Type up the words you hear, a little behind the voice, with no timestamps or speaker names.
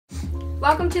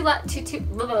Welcome to blah,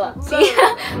 blah, blah. See?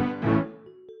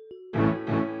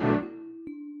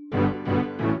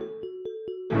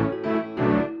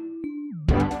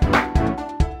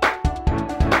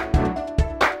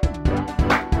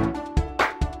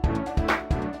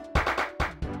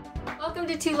 Welcome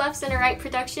to Two Left Center Right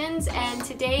Productions, and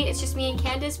today it's just me and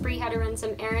Candace. Bree had to run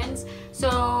some errands,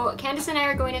 so Candace and I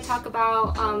are going to talk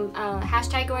about a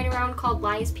hashtag going around called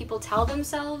Lies People Tell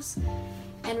Themselves,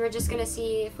 and we're just gonna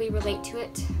see if we relate to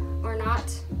it or not.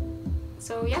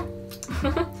 So yeah.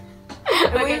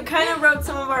 Okay. We kind of wrote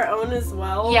some of our own as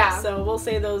well. Yeah. So we'll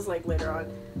say those like later on.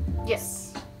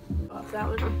 Yes. Off that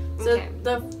one. So Okay.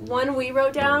 the one we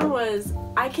wrote down was,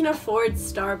 I can afford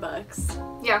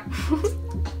Starbucks. Yeah.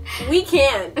 We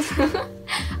can't.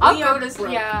 I'll We go are to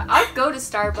broke. I'll go to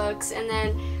Starbucks, and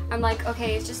then I'm like,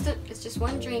 okay, it's just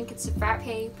one drink, it's a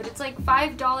frappe, but it's like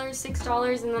 $5,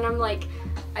 $6, and then I'm like,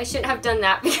 I shouldn't have done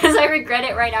that because I regret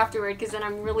it right afterward, because then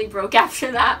I'm really broke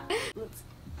after that.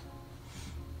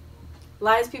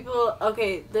 Lies people,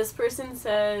 okay, this person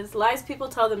says, lies people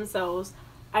tell themselves,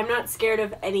 I'm not scared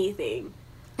of anything.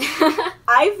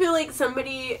 I feel like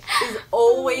somebody is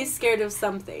always scared of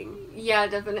something. Yeah,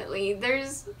 definitely.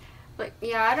 There's like,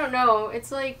 yeah, I don't know.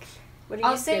 It's like, What are you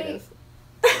I'll scared say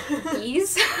of?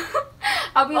 bees.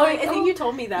 I'll be Oh, like, I think you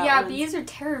told me that yeah, once. bees are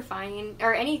terrifying,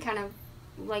 or any kind of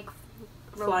like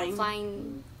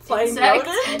flying insect.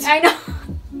 rodent? I know.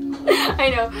 I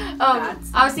know.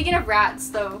 Rats. I was thinking of rats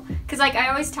though, because like I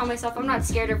always tell myself I'm not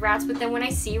scared of rats, but then when I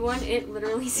see one, it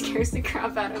literally scares the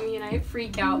crap out of me, and I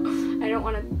freak out. I don't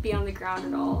want to be on the ground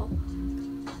at all.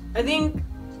 I think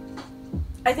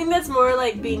that's more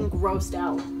like being grossed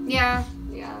out. Yeah,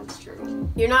 that's true.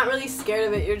 You're not really scared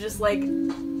of it. You're just like,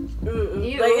 Ew,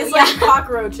 like it's yeah. like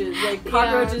cockroaches. Like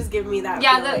cockroaches give me that.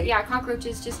 feeling.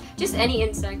 Cockroaches, just any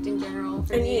insect in general.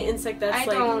 For Any me. insect that's I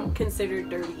like don't- considered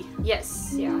dirty.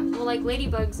 Yes, yeah. Well, like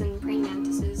ladybugs and praying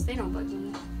mantises, they don't bug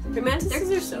me. The mantises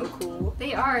They're are so cool.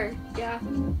 They are, yeah.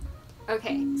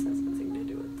 Okay. This has nothing to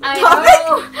do with the I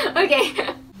topic. know. Okay.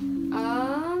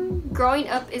 Growing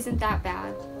up isn't that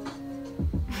bad.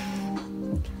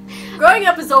 Growing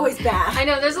up is always bad. I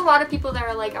know there's a lot of people that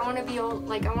are like, I want to be old,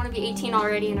 like I want to be 18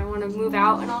 already, and I want to move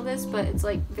out and all this, but it's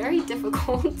like very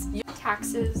difficult.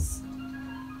 Taxes,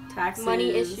 Taxes,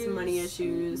 money money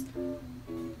issues,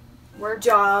 work.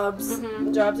 jobs.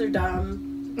 Mhm. Jobs are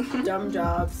dumb. Dumb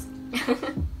jobs.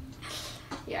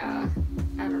 Yeah,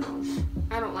 I don't know.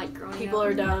 I don't like growing People up.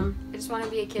 are dumb. I just want to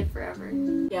be a kid forever.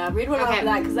 Yeah, read one off Okay. of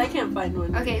that because I can't find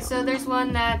one. Okay, so there's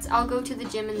one that's, I'll go to the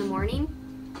gym in the morning.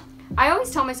 I always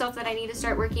tell myself that I need to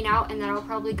start working out, and that I'll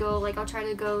probably go, like I'll try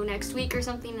to go next week or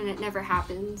something, and it never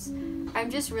happens. I'm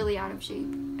just really out of shape,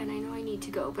 and I know I need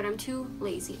to go, but I'm too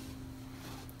lazy.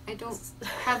 I don't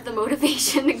have the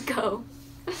motivation to go,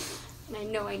 and I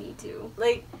know I need to.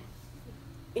 Like,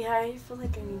 yeah, I feel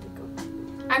like I need to go too.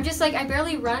 I'm just like, I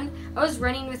barely run. I was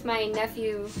running with my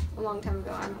nephew a long time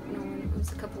ago. I don't know when it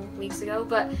was, a couple of weeks ago,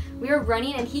 but we were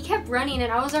running, and he kept running,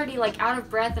 and I was already like out of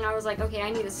breath, and I was like, okay, I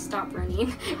need to stop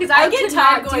running because I could get not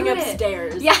tired going do it.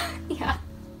 upstairs. Yeah, yeah.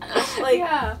 Like,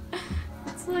 yeah.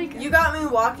 It's like, You got me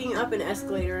walking up an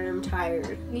escalator and I'm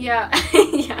tired. yeah,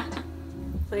 yeah.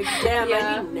 Like, damn,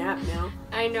 Yeah. I need a nap now.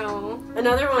 I know.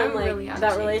 Another one I'm like really out of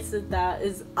that shape. relates to that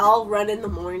is I'll run in the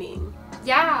morning.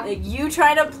 Yeah. Like you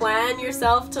try to plan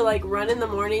yourself to like run in the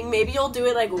morning. Maybe you'll do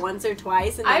it like once or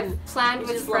twice, and then I've planned it's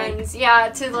with just like- friends, yeah,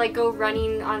 to like go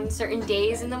running on certain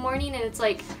days in the morning, and it's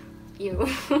like, you.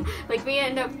 Like we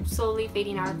end up slowly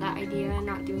fading out of that idea and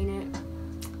not doing it.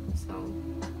 So,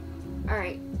 all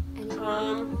right.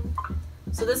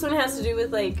 So this one has to do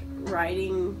with like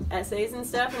writing essays and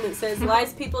stuff, and it says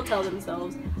lies people tell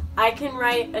themselves. I can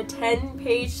write a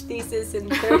 10-page thesis in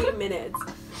 30 minutes.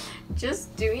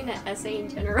 Just doing an essay in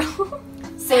general.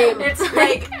 Same. It's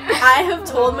like I have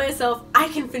told myself I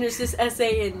can finish this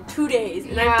essay in 2 days,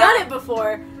 and Yeah. I've done it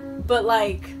before, but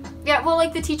like Yeah, well,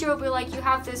 like the teacher will be like, you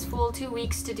have this full 2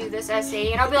 weeks to do this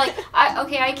essay, and I'll be like,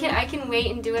 I can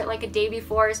wait and do it like a day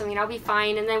before or something. I'll be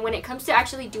fine. And then when it comes to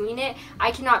actually doing it,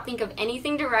 I cannot think of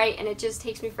anything to write, and it just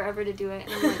takes me forever to do it.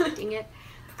 And I'm like, dang it,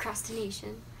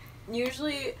 procrastination.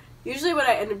 Usually what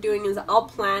I end up doing is I'll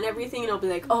plan everything and I'll be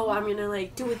like, oh, I'm gonna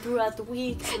like do it throughout the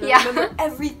week and Yeah. I remember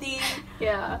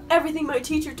Yeah. everything my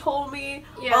teacher told me.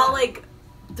 Yeah. I'll like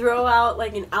throw out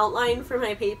like an outline for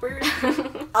my paper.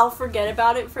 I'll forget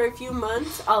about it for a few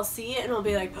months. I'll see it and I'll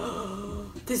be like,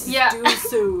 oh, this is Yeah. due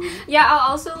soon. Yeah,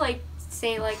 I'll also like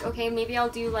say like, okay, maybe I'll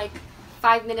do like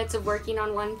 5 minutes of working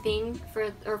on one thing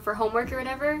for homework or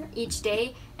whatever each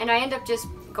day, and I end up just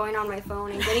going on my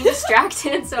phone and getting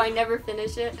distracted, so I never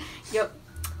finish it. Yep.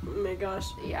 Oh my gosh.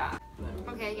 Yeah.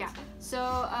 Okay, yeah. So,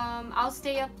 I'll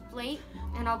stay up late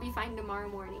and I'll be fine tomorrow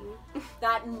morning.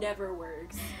 That never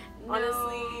works. No.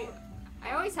 Honestly.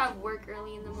 I always have work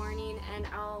early in the morning and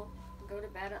I'll go to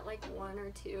bed at like 1 or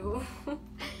 2.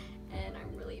 And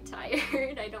I'm really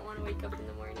tired. I don't want to wake up in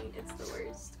the morning. It's the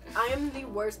worst. I am the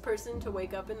worst person to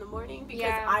wake up in the morning because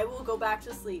Yeah. I will go back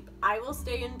to sleep. I will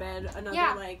stay in bed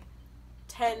another like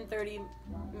 10, 30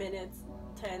 minutes,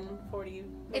 10, 40 minutes.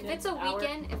 If it's a hour.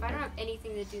 weekend, if I don't have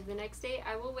anything to do the next day,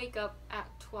 I will wake up at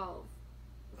 12.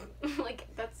 Like,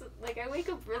 that's, like, I wake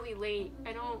up really late.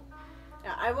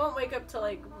 Yeah, I won't wake up till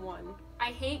like 1. I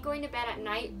hate going to bed at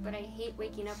night, but I hate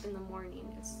waking up in the morning.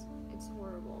 It's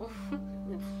horrible.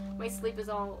 My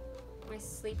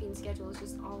sleeping schedule is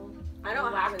just all I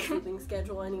don't have a whack. sleeping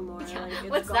schedule anymore. Yeah. Like, it's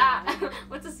What's gone. that?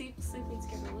 What's a sleeping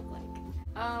schedule look like?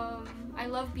 I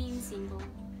love being single.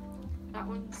 That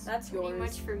one's That's pretty yours.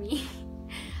 much for me.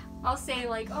 I'll say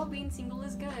like, oh, being single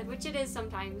is good, which it is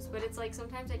sometimes, but it's like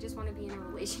sometimes I just want to be in a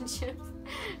relationship.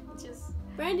 Just.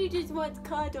 Brandy just wants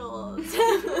cuddles.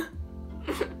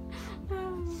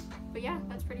 But yeah,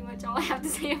 that's pretty much all I have to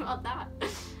say about that.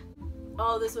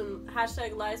 Oh, this one.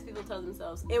 Hashtag lies people tell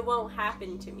themselves. It won't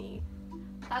happen to me.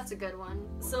 That's a good one.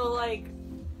 So like,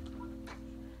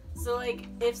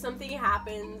 if something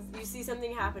happens, you see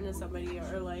something happen to somebody,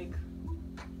 or like,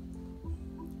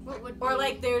 What would or be-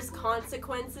 like there's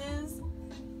consequences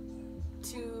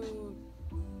to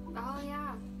Oh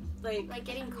yeah, like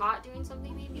getting caught doing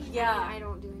something maybe. Yeah. I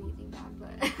don't do anything bad,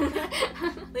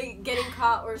 but like getting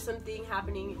caught or something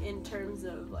happening in terms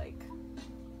of like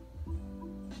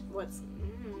what's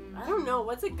I don't know,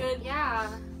 what's a good yeah.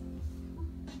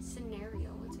 Scenario.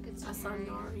 What's a good scenario?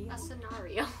 scenario. A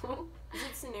scenario. Is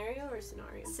it scenario or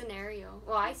scenario? Scenario.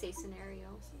 Well, I say scenario.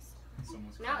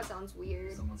 Someone's Now car, it sounds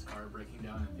weird. someone's car breaking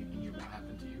down and thinking it won't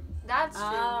happen to you. That's true.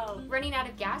 Oh. Running out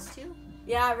of gas too.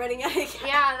 Yeah, running out of gas.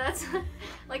 Yeah, that's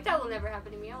like that will never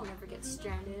happen to me. I'll never get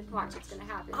stranded. Watch, it's gonna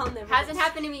happen. I'll never Hasn't get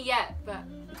happened to me yet, but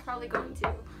it's probably going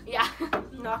to. Yeah.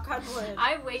 Knock on wood.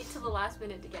 I wait till the last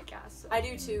minute to get gas. So. I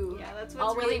do too. Yeah, that's I'll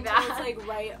what's really wait until bad. it's like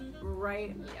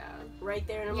right Yeah.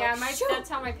 there, and I'm Yeah, like, shoot. that's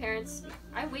how my parents.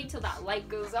 I wait till that light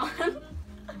goes on,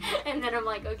 and then I'm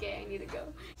like, okay, I need to go.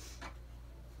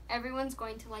 Everyone's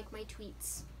going to like my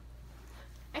tweets.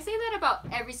 I say that about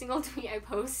every single tweet I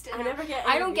post. And I never get.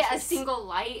 I any don't get a retweets. single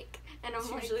like, and I'm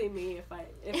It's like, usually me if I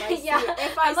yeah. see it.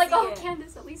 If I I'm like, see oh, it.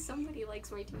 Candace, at least somebody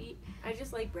likes my tweet. I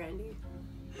just like Brandy.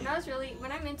 And I was really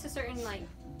when I'm into certain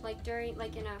like during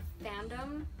like in a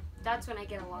fandom, that's when I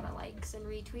get a lot of likes and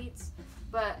retweets.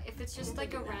 But if it's just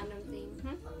like a random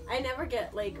thing, I never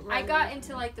get like. I got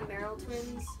into like the Merrill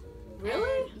twins.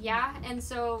 Really? And, yeah, and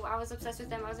so I was obsessed with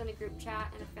them. I was in a group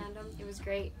chat and a fandom. It was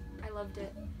great. I loved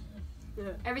it.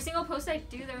 Yeah. Every single post I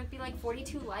do, there would be like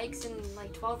 42 likes and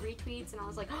like 12 retweets, and I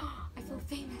was like, oh, I feel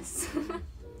famous.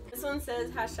 This one says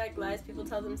hashtag lies people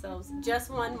tell themselves. Just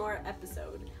one more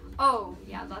episode. Oh,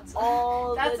 yeah, that's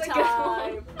All that's the a good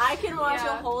time. one. I can watch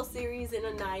Yeah. a whole series in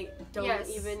a night. Don't Yes.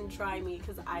 even try me,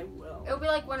 because I will. It'll be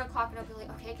like 1 o'clock, and I'll be like,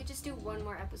 okay, I could just do one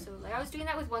more episode. Like I was doing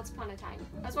that with Once Upon a Time.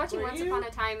 I was watching Were Once you? Upon a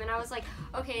Time, and I was like,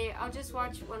 okay, I'll just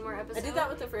watch one more episode. I did that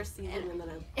with the first season, and then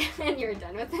and you're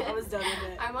done with it. I was done with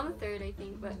it. I'm on the 3rd, I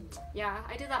think, but yeah,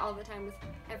 I do that all the time with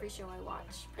every show I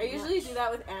watch. I usually do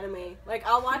that with anime. Like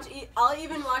I'll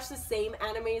even watch the same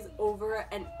animes over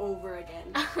and over again,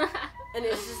 and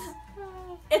it's just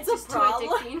it's Just a too problem.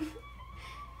 addicting.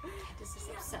 Candace is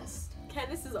obsessed.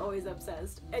 Candace is always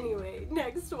obsessed. Anyway,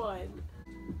 next one.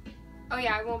 Oh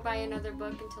yeah, I won't buy another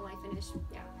book until I finish.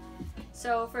 Yeah.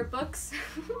 So for books,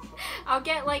 I'll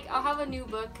have a new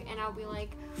book and I'll be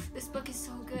like, this book is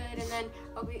so good, and then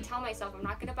tell myself I'm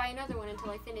not gonna buy another one until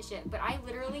I finish it. But I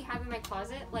literally have in my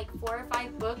closet like 4 or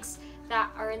 5 books that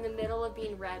are in the middle of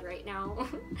being read right now,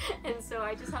 and so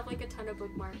I just have like a ton of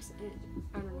bookmarks, and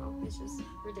I don't know, it's just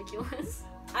ridiculous.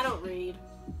 I don't read.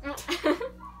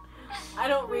 I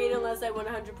don't read unless I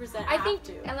 100% I have think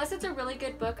to. unless it's a really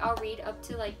good book, I'll read up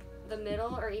to like the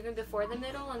middle or even before the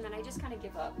middle, and then I just kind of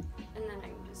give up, and then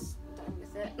I'm just done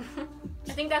with it.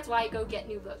 I think that's why I go get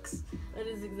new books. That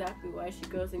is exactly why she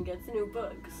goes and gets new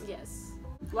books. Yes.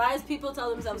 Wise people tell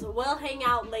themselves, we'll hang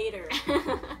out later.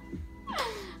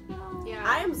 Yeah.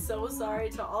 I am so sorry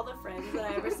to all the friends that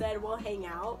I ever said we'll hang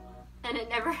out, And it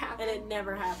never happened. and it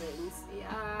never happens.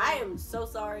 Yeah. I am so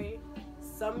sorry.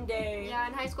 Someday. Yeah,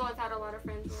 in high school I've had a lot of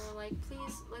friends who were like,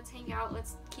 please, let's hang out,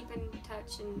 let's keep in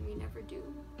touch, and we never do.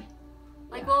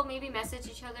 Like, Yeah. we'll maybe message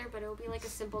each other, but it'll be like a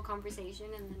simple conversation,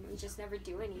 and then we just never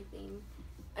do anything.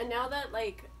 And now that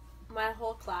like my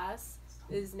whole class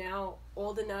is now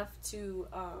old enough to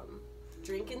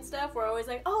drink and stuff, we're always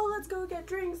like, oh, let's go get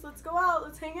drinks, let's go out,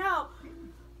 let's hang out.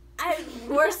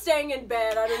 We're staying in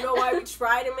bed. I don't know why we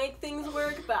try to make things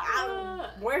work, but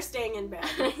we're staying in bed.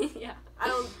 Yeah.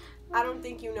 I don't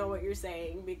think you know what you're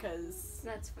saying, because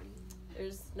That's funny.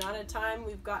 there's not a time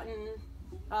we've gotten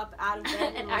up out of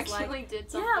bed And was actually like, did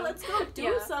something. yeah, let's go do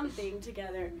Yeah. something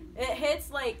together. It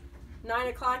hits like 9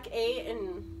 o'clock, 8,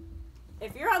 and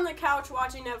if you're on the couch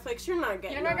watching Netflix, you're not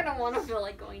getting You're not up. gonna want to feel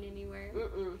like going anywhere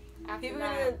Mm-mm. after People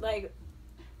that. gonna, like,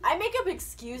 I make up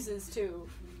excuses too.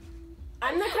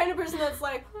 I'm the kind of person that's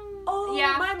like, oh,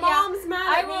 Yeah, my yeah. mom's mad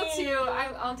I at will me. too.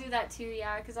 I'll do that too.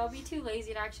 Yeah, because I'll be too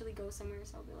lazy to actually go somewhere.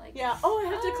 So I'll be like, Yeah. Oh, I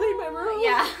have to clean my room.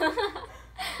 Yeah.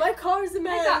 My car's a I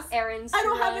mess. got errands. I to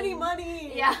don't have run. any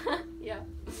money. Yeah. Yeah.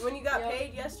 When you got Yep.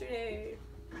 paid yesterday,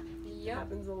 it Yep.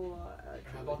 happens a lot. How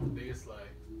Actually. about the biggest lie?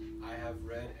 I have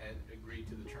read and agreed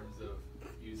to the terms of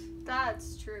use.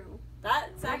 That's true.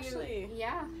 That's Are you- actually.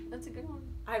 Yeah, that's a good one.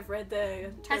 I've read the.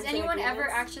 Has terms and anyone ever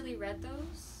agreements. actually read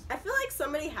those? I feel like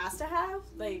somebody has to have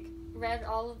like. Read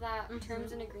all of that Mhm.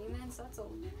 terms and agreements?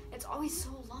 It's always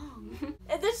so long.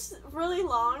 It's really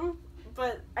long,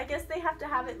 but I guess they have to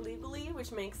have it legally,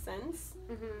 which makes sense.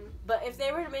 hmm But if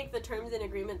they were to make the terms and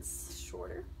agreements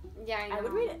shorter, Yeah, I know. I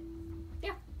would read it.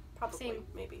 Yeah. Probably, Same.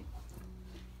 maybe.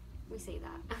 We say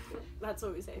that. That's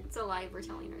what we say. It's a lie we're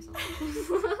telling ourselves.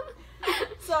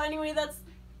 So anyway, that's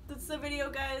the video,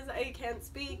 guys. I can't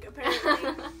speak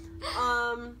apparently.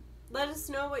 Let us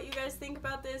know what you guys think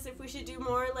about this. If we should do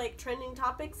more like trending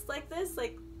topics like this,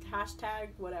 like hashtag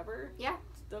whatever. Yeah.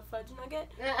 The fudge nugget.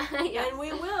 Yeah. And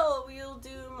we'll do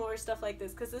more stuff like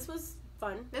this because this was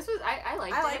fun. This was I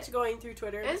liked I it. liked going through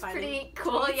Twitter. It and was finding pretty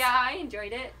cool. tweets. Yeah, I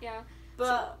enjoyed it. Yeah.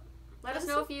 But Let us Let us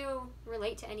know know. if you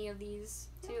relate to any of these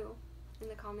too in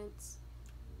the comments.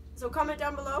 so comment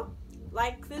down below,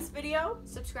 like this video,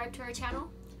 Subscribe to our channel.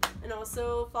 and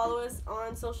also follow us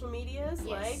on social medias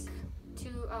Yes. like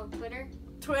Twitter.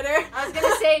 Twitter. I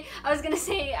was gonna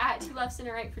say at Two Lefts and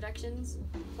a Right Productions.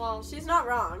 Well, She's not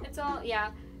wrong. it's all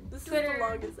yeah. This Twitter. is the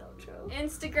longest outro.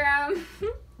 Instagram.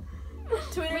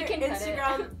 Twitter, We can cut it.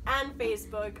 Instagram, and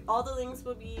Facebook. All the links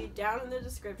will be down in the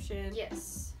description.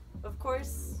 Yes. Of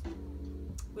course,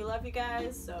 we love you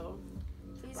guys, so...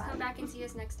 Please Bye. come back and see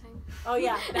us next time. Oh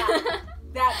yeah,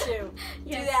 that too.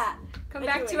 Yes. Do that. Come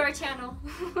back to Anyway. our channel.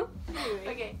 Anyway.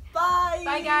 Okay. Bye!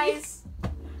 Bye, guys.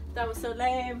 That was so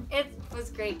lame. It was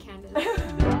great,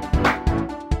 Candace.